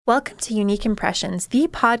Welcome to Unique Impressions, the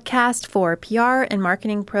podcast for PR and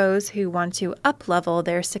marketing pros who want to up-level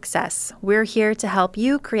their success. We're here to help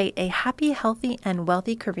you create a happy, healthy, and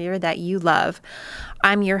wealthy career that you love.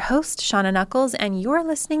 I'm your host, Shauna Knuckles, and you're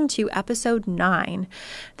listening to episode 9.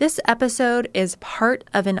 This episode is part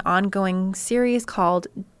of an ongoing series called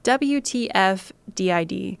WTF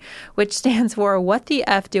DID, which stands for What the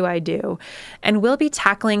F Do I Do? And we'll be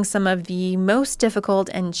tackling some of the most difficult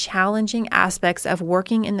and challenging aspects of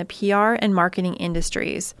working in the PR and marketing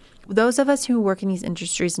industries. Those of us who work in these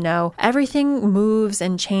industries know everything moves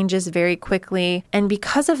and changes very quickly. And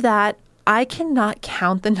because of that, I cannot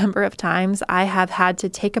count the number of times I have had to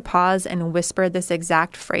take a pause and whisper this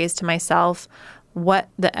exact phrase to myself, what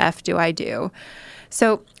the F do I do?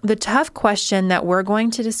 So the tough question that we're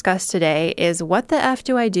going to discuss today is, what the F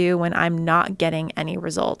do I do when I'm not getting any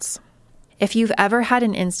results? If you've ever had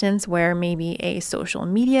an instance where maybe a social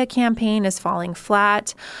media campaign is falling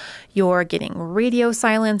flat, you're getting radio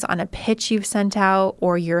silence on a pitch you've sent out,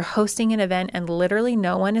 or you're hosting an event and literally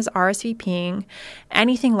no one is RSVPing,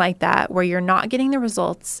 anything like that, where you're not getting the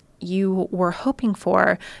results you were hoping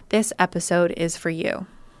for, this episode is for you.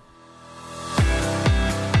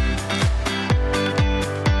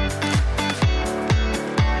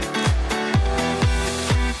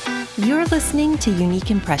 You're listening to Unique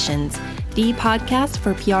Impressions, the podcast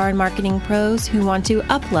for PR and marketing pros who want to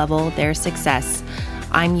up-level their success.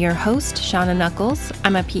 I'm your host, Shauna Knuckles.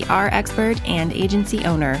 I'm a PR expert and agency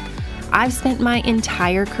owner. I've spent my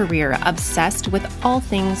entire career obsessed with all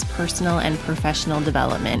things personal and professional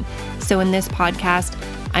development. So in this podcast,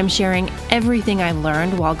 I'm sharing everything I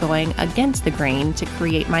learned while going against the grain to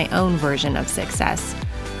create my own version of success.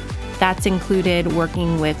 That's included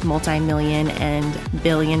working with multi-million and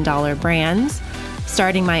billion-dollar brands,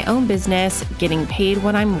 starting my own business, getting paid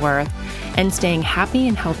what I'm worth, and staying happy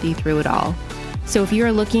and healthy through it all. So if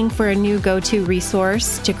you're looking for a new go-to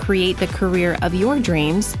resource to create the career of your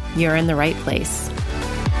dreams, you're in the right place.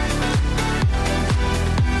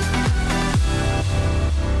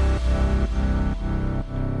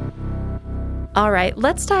 All right,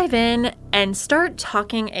 let's dive in and start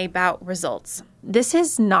talking about results. This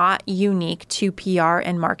is not unique to PR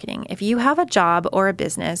and marketing. If you have a job or a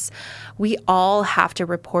business, we all have to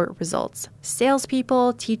report results.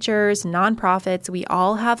 Salespeople, teachers, nonprofits, we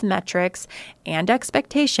all have metrics and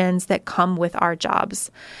expectations that come with our jobs.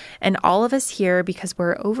 And all of us here, because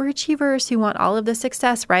we're overachievers who want all of the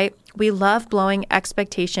success, right? We love blowing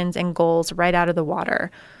expectations and goals right out of the water.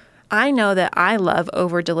 I know that I love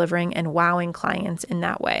over-delivering and wowing clients in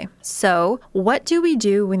that way. So what do we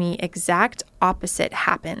do when the exact opposite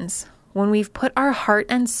happens? When we've put our heart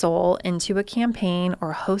and soul into a campaign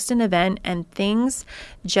or host an event and things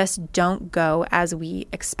just don't go as we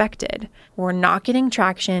expected. We're not getting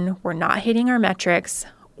traction, we're not hitting our metrics,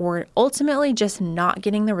 or ultimately just not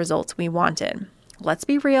getting the results we wanted. Let's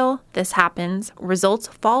be real, this happens. Results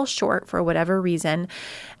fall short for whatever reason.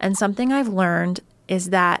 And something I've learned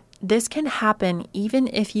is that this can happen even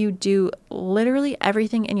if you do literally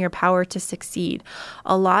everything in your power to succeed.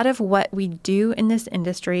 A lot of what we do in this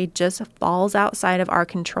industry just falls outside of our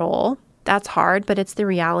control. That's hard, but it's the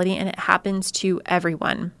reality, and it happens to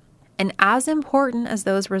everyone. And as important as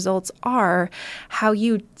those results are, how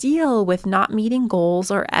you deal with not meeting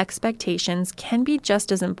goals or expectations can be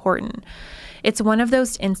just as important. It's one of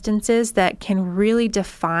those instances that can really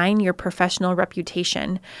define your professional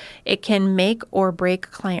reputation. It can make or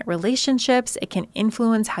break client relationships. It can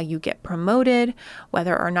influence how you get promoted,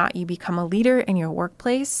 whether or not you become a leader in your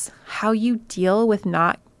workplace. How you deal with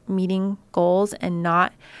not meeting goals and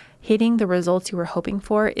not hitting the results you were hoping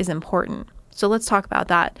for is important. So let's talk about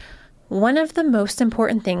that. One of the most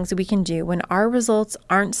important things we can do when our results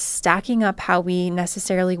aren't stacking up how we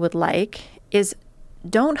necessarily would like is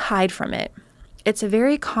don't hide from it. It's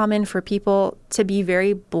very common for people to be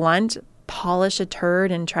very blunt, polish a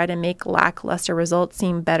turd, and try to make lackluster results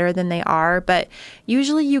seem better than they are. But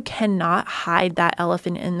usually you cannot hide that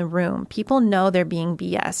elephant in the room. People know they're being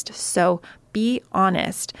BS'd. So be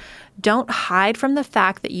honest. Don't hide from the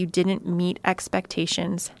fact that you didn't meet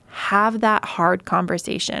expectations. Have that hard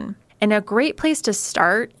conversation. And a great place to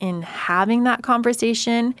start in having that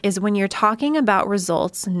conversation is when you're talking about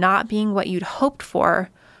results not being what you'd hoped for.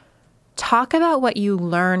 Talk about what you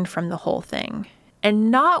learned from the whole thing,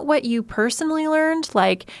 and not what you personally learned,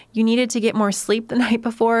 like you needed to get more sleep the night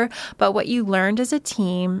before, but what you learned as a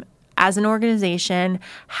team, as an organization,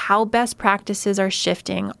 how best practices are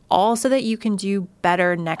shifting, all so that you can do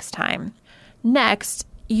better next time. Next,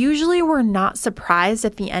 usually we're not surprised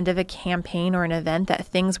at the end of a campaign or an event that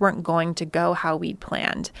things weren't going to go how we'd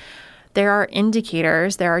planned. There are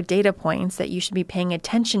indicators, there are data points that you should be paying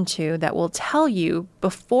attention to that will tell you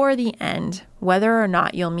before the end whether or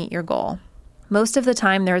not you'll meet your goal. Most of the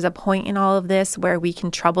time, there's a point in all of this where we can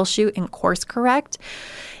troubleshoot and course correct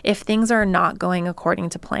if things are not going according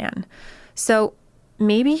to plan. So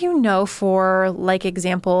maybe for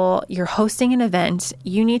example, you're hosting an event,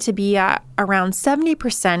 you need to be at around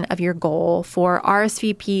 70% of your goal for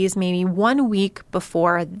RSVPs maybe 1 week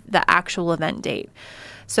before the actual event date.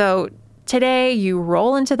 So today you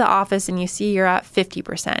roll into the office and you see you're at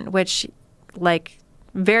 50%, which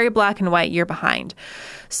very black and white, you're behind.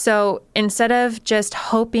 So instead of just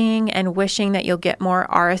hoping and wishing that you'll get more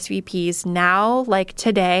RSVPs, now,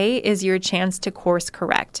 today, is your chance to course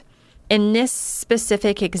correct. In this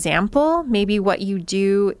specific example, maybe what you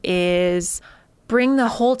do is bring the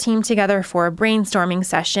whole team together for a brainstorming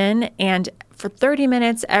session, and for 30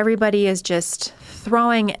 minutes, everybody is just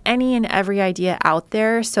throwing any and every idea out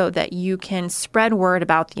there so that you can spread word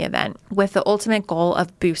about the event with the ultimate goal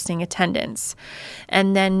of boosting attendance.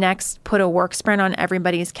 And then next, put a work sprint on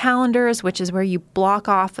everybody's calendars, which is where you block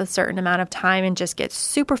off a certain amount of time and just get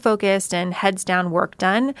super focused and heads down work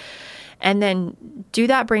done. And then do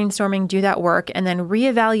that brainstorming, do that work, and then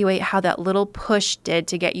reevaluate how that little push did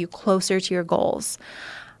to get you closer to your goals.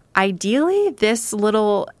 Ideally, this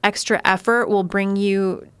little extra effort will bring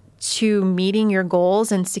you to meeting your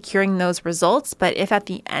goals and securing those results. But if at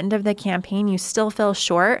the end of the campaign you still fell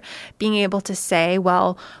short, being able to say,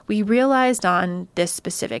 well, we realized on this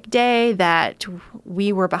specific day that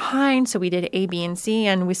we were behind, so we did A, B, and C,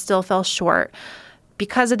 and we still fell short.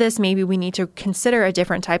 Because of this, maybe we need to consider a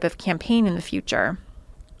different type of campaign in the future.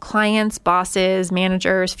 Clients, bosses,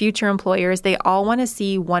 managers, future employers, they all want to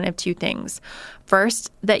see one of two things.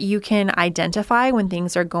 First, that you can identify when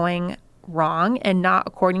things are going wrong and not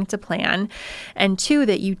according to plan. And two,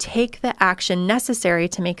 that you take the action necessary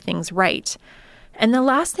to make things right. And the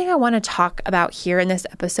last thing I want to talk about here in this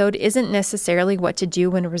episode isn't necessarily what to do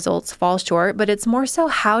when results fall short, but it's more so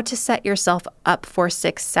how to set yourself up for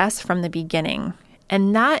success from the beginning.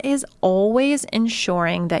 And that is always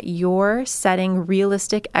ensuring that you're setting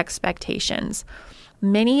realistic expectations.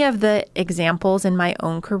 Many of the examples in my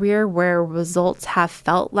own career where results have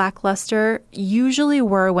felt lackluster usually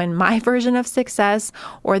were when my version of success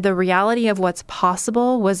or the reality of what's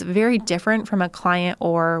possible was very different from a client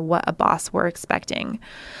or what a boss were expecting.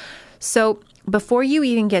 So before you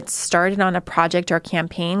even get started on a project or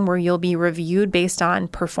campaign where you'll be reviewed based on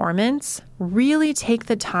performance, really take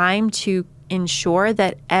the time to ensure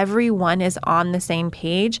that everyone is on the same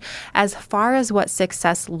page as far as what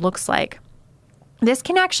success looks like. This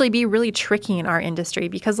can actually be really tricky in our industry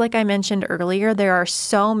because, like I mentioned earlier, there are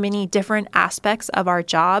so many different aspects of our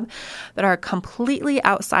job that are completely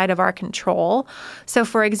outside of our control. So,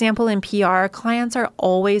 for example, in PR, clients are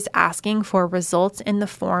always asking for results in the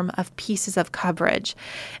form of pieces of coverage.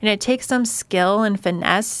 And it takes some skill and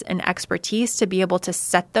finesse and expertise to be able to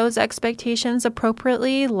set those expectations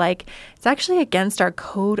appropriately. It's actually against our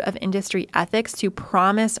code of industry ethics to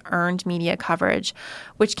promise earned media coverage,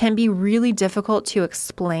 which can be really difficult to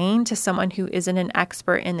explain to someone who isn't an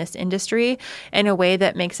expert in this industry in a way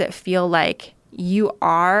that makes it feel like you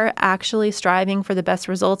are actually striving for the best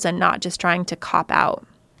results and not just trying to cop out.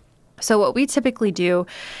 So what we typically do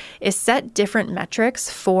is set different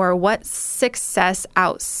metrics for what success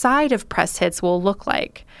outside of press hits will look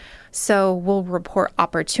like. So we'll report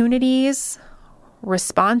opportunities,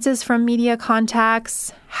 responses from media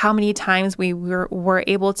contacts, how many times we were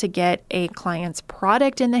able to get a client's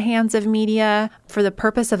product in the hands of media for the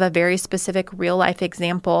purpose of a very specific real-life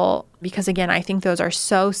example, because again, I think those are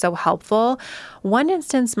so helpful. One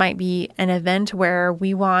instance might be an event where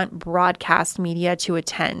we want broadcast media to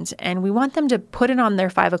attend, and we want them to put it on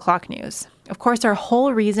their 5 o'clock news. Of course, our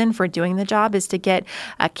whole reason for doing the job is to get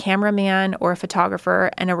a cameraman or a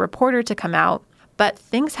photographer and a reporter to come out. But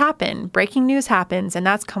things happen, breaking news happens, and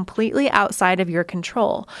that's completely outside of your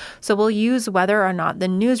control. So we'll use whether or not the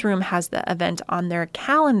newsroom has the event on their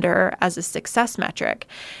calendar as a success metric.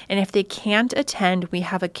 And if they can't attend, we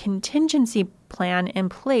have a contingency plan in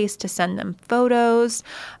place to send them photos.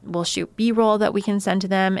 We'll shoot B-roll that we can send to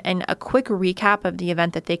them and a quick recap of the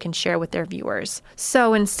event that they can share with their viewers.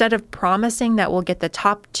 So instead of promising that we'll get the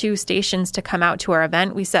top 2 stations to come out to our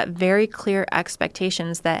event, we set very clear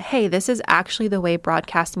expectations that, hey, this is actually the way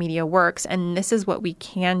broadcast media works, and this is what we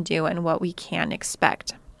can do and what we can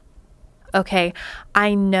expect. Okay,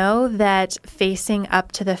 I know that facing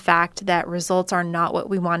up to the fact that results are not what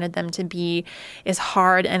we wanted them to be is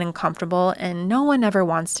hard and uncomfortable, and no one ever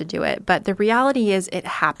wants to do it. But the reality is it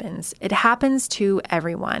happens. It happens to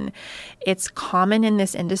everyone. It's common in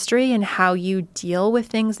this industry, and how you deal with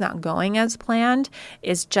things not going as planned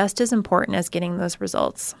is just as important as getting those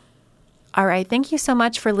results. All right, thank you so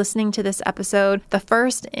much for listening to this episode, the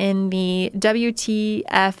first in the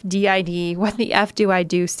WTFDID, What the F Do I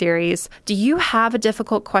Do series. Do you have a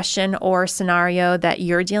difficult question or scenario that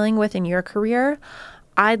you're dealing with in your career?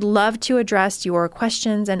 I'd love to address your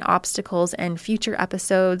questions and obstacles in future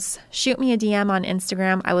episodes. Shoot me a DM on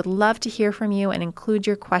Instagram. I would love to hear from you and include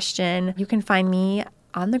your question. You can find me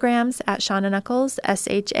on the grams at Shauna Knuckles,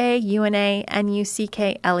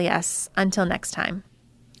 SHAUNANUCKLES. Until next time.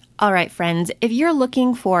 All right, friends, if you're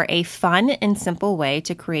looking for a fun and simple way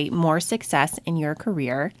to create more success in your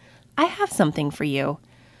career, I have something for you.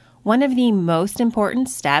 One of the most important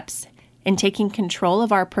steps in taking control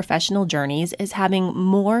of our professional journeys is having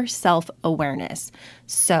more self-awareness.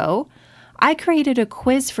 So, I created a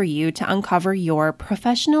quiz for you to uncover your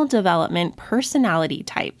professional development personality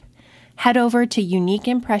type. Head over to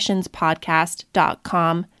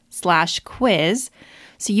uniqueimpressionspodcast.com/quiz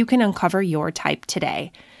so you can uncover your type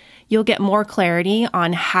today. You'll get more clarity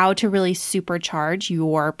on how to really supercharge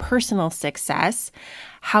your personal success,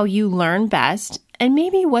 how you learn best, and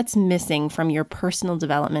maybe what's missing from your personal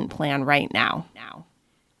development plan right now.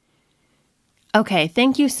 Okay,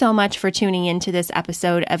 thank you so much for tuning into this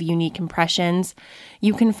episode of Unique Impressions.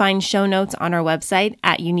 You can find show notes on our website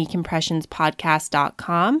at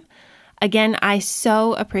uniqueimpressionspodcast.com. Again, I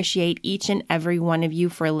so appreciate each and every one of you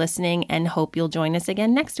for listening and hope you'll join us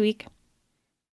again next week.